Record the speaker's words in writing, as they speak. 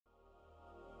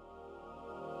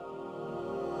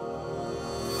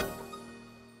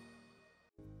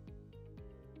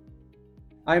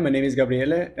Hi, my name is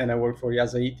Gabriele and I work for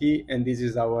IT, and this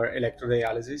is our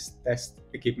electrodialysis test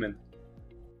equipment.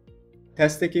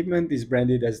 Test equipment is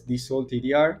branded as DESALT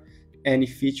EDR and it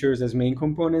features as main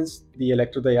components the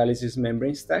electrodialysis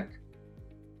membrane stack,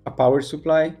 a power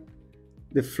supply,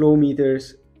 the flow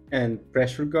meters and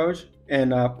pressure gauge,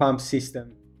 and a pump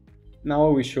system. Now I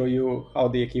will show you how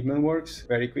the equipment works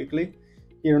very quickly.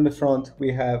 Here on the front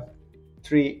we have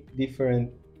three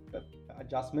different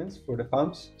adjustments for the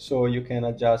pumps, so you can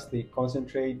adjust the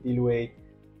concentrate, dilute,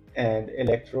 and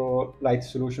electrolyte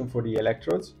solution for the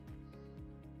electrodes.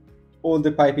 All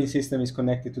the piping system is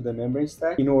connected to the membrane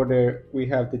stack. In order, we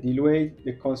have the dilute,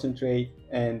 the concentrate,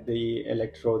 and the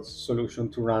electrodes solution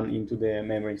to run into the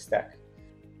membrane stack.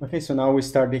 Okay, so now we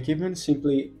start the equipment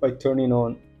simply by turning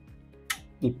on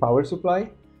the power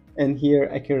supply, and here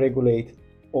I can regulate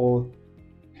all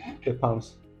the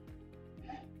pumps.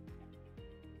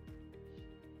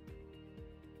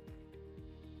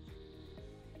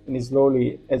 And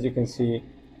slowly, as you can see,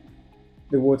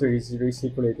 the water is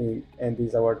recirculating, and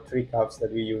these are our 3 cups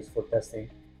that we use for testing.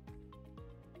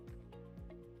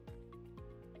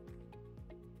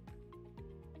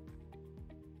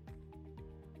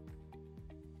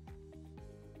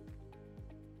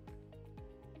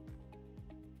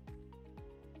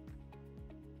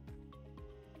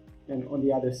 And on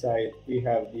the other side, we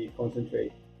have the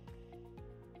concentrate.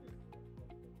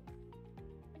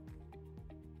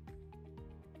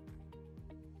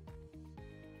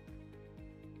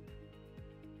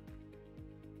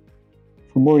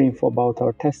 For more info about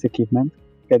our test equipment,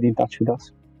 get in touch with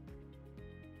us.